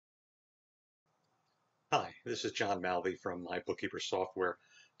Hi, this is John Malvey from my Bookkeeper software,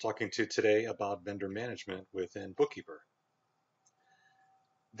 talking to you today about vendor management within Bookkeeper.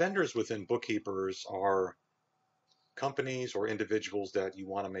 Vendors within Bookkeepers are companies or individuals that you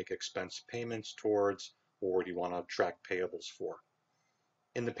want to make expense payments towards or you want to track payables for.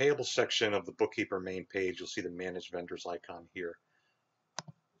 In the payables section of the Bookkeeper main page, you'll see the Manage Vendors icon here.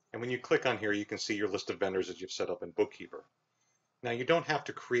 And when you click on here, you can see your list of vendors that you've set up in Bookkeeper. Now, you don't have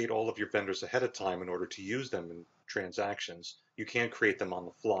to create all of your vendors ahead of time in order to use them in transactions. You can create them on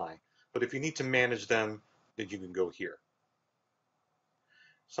the fly. But if you need to manage them, then you can go here.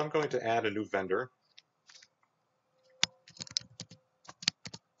 So I'm going to add a new vendor.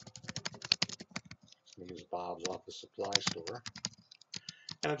 This is Bob's Office Supply Store.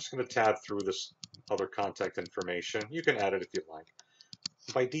 And I'm just going to tab through this other contact information. You can add it if you like.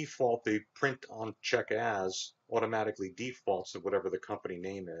 By default, the print on check as automatically defaults to whatever the company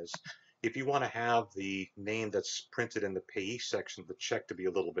name is. If you want to have the name that's printed in the payee section of the check to be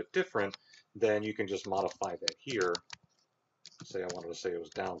a little bit different, then you can just modify that here. Say I wanted to say it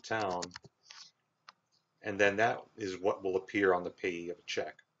was downtown, and then that is what will appear on the payee of a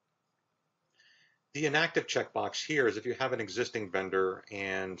check. The inactive checkbox here is if you have an existing vendor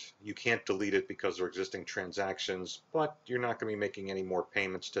and you can't delete it because they're existing transactions, but you're not going to be making any more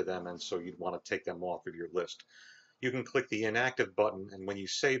payments to them, and so you'd want to take them off of your list. You can click the inactive button, and when you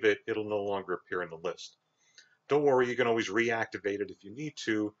save it, it'll no longer appear in the list. Don't worry, you can always reactivate it if you need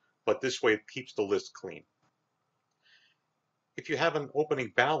to, but this way it keeps the list clean. If you have an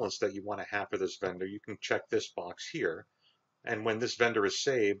opening balance that you want to have for this vendor, you can check this box here. And when this vendor is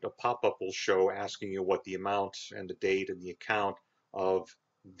saved, a pop-up will show asking you what the amount and the date and the account of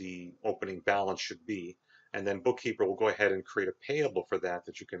the opening balance should be. And then Bookkeeper will go ahead and create a payable for that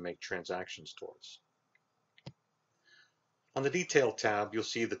you can make transactions towards. On the Detail tab, you'll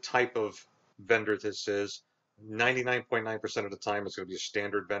see the type of vendor this is. 99.9% of the time, it's going to be a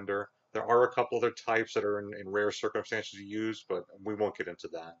standard vendor. There are a couple other types that are in rare circumstances you use, but we won't get into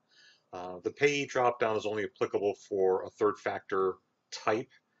that. The payee dropdown is only applicable for a third factor type,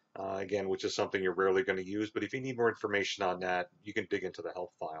 again, which is something you're rarely going to use. But if you need more information on that, you can dig into the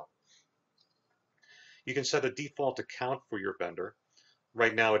help file. You can set a default account for your vendor.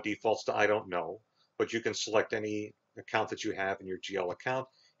 Right now, it defaults to I don't know, but you can select any account that you have in your GL account.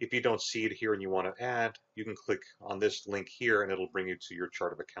 If you don't see it here and you want to add, you can click on this link here and it'll bring you to your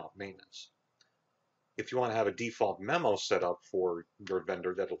chart of account maintenance. If you want to have a default memo set up for your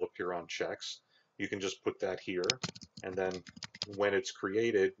vendor that'll appear on checks, you can just put that here, and then when it's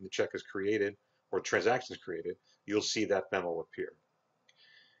created, the check is created, or transaction is created, you'll see that memo appear.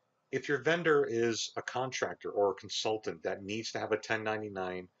 If your vendor is a contractor or a consultant that needs to have a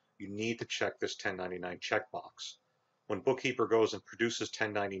 1099, you need to check this 1099 checkbox. When Bookkeeper goes and produces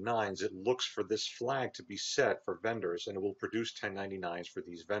 1099s, it looks for this flag to be set for vendors, and it will produce 1099s for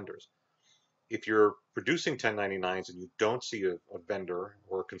these vendors. If you're producing 1099s and you don't see a vendor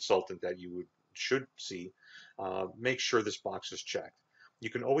or a consultant that you should see, make sure this box is checked. You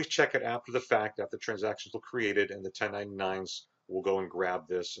can always check it after the fact, after the transactions are created, and the 1099s will go and grab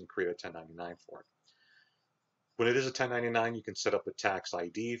this and create a 1099 for it. When it is a 1099, you can set up the tax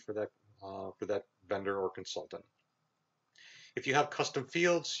ID for that vendor or consultant. If you have custom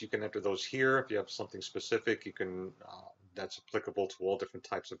fields, you can enter those here. If you have something specific, you can that's applicable to all different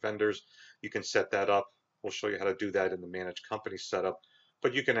types of vendors. You can set that up. We'll show you how to do that in the Manage Company setup,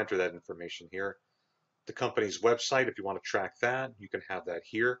 but you can enter that information here. The company's website, if you want to track that, you can have that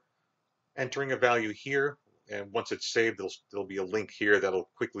here. Entering a value here, and once it's saved, there'll be a link here that'll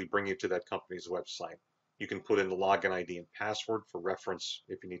quickly bring you to that company's website. You can put in the login ID and password for reference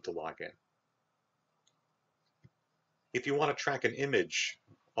if you need to log in. If you want to track an image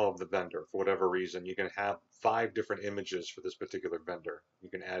of the vendor for whatever reason, you can have 5 different images for this particular vendor. You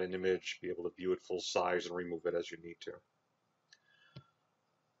can add an image, be able to view it full size, and remove it as you need to.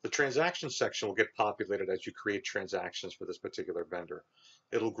 The transaction section will get populated as you create transactions for this particular vendor.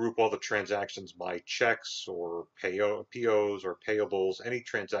 It'll group all the transactions by checks or POs or payables. Any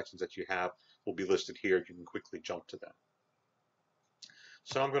transactions that you have will be listed here. You can quickly jump to them.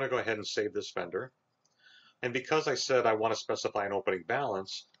 So I'm going to go ahead and save this vendor. And because I said I want to specify an opening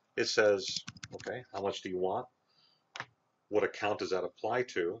balance, it says, okay, how much do you want? What account does that apply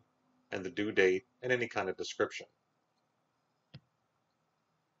to? And the due date and any kind of description.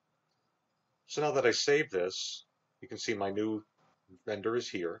 So now that I save this, you can see my new vendor is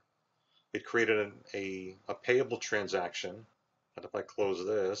here. It created a payable transaction. And if I close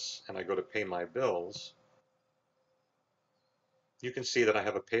this and I go to pay my bills, you can see that I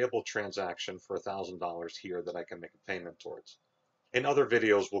have a payable transaction for $1,000 here that I can make a payment towards. In other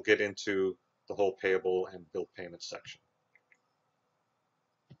videos, we'll get into the whole payable and bill payment section.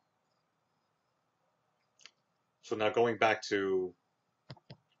 So now going back to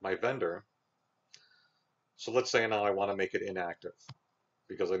my vendor, so let's say now I want to make it inactive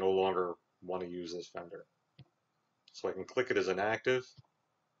because I no longer want to use this vendor. So I can click it as inactive,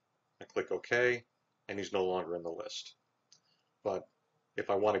 I click OK, and he's no longer in the list. But if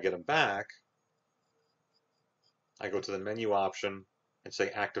I want to get him back, I go to the menu option and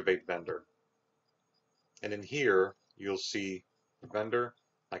say Activate Vendor. And in here, you'll see the vendor.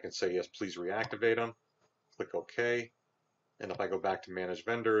 I can say, yes, please reactivate him. Click OK. And if I go back to Manage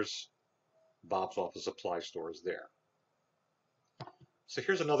Vendors, Bob's Office Supply Store is there. So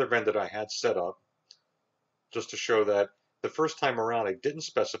here's another vendor that I had set up just to show that the first time around I didn't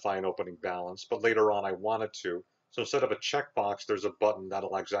specify an opening balance, but later on I wanted to. So instead of a checkbox, there's a button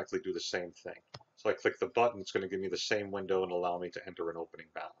that'll exactly do the same thing. So I click the button, it's going to give me the same window and allow me to enter an opening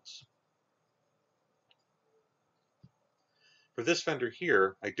balance. For this vendor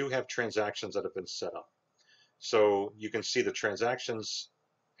here, I do have transactions that have been set up. So you can see the transactions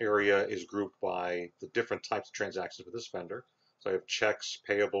area is grouped by the different types of transactions for this vendor. So I have checks,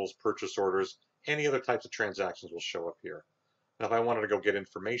 payables, purchase orders, any other types of transactions will show up here. Now if I wanted to go get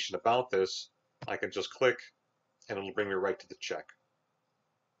information about this, I can just click and it'll bring me right to the check.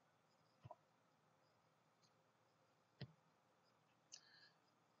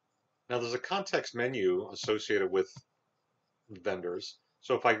 Now there's a context menu associated with vendors.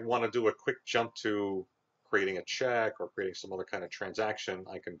 So if I want to do a quick jump to creating a check or creating some other kind of transaction,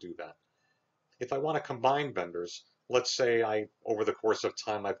 I can do that. If I want to combine vendors, let's say over the course of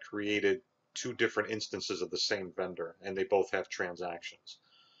time, I've created two different instances of the same vendor and they both have transactions.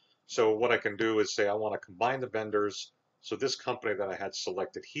 So what I can do is say I want to combine the vendors. So this company that I had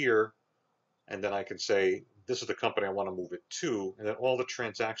selected here, and then I can say this is the company I want to move it to, and then all the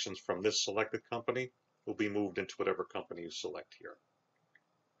transactions from this selected company will be moved into whatever company you select here.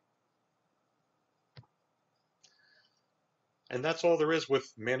 And that's all there is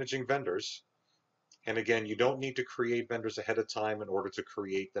with managing vendors. And again, you don't need to create vendors ahead of time in order to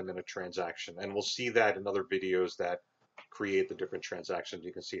create them in a transaction. And we'll see that in other videos that create the different transactions.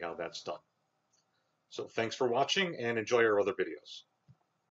 You can see how that's done. So thanks for watching and enjoy our other videos.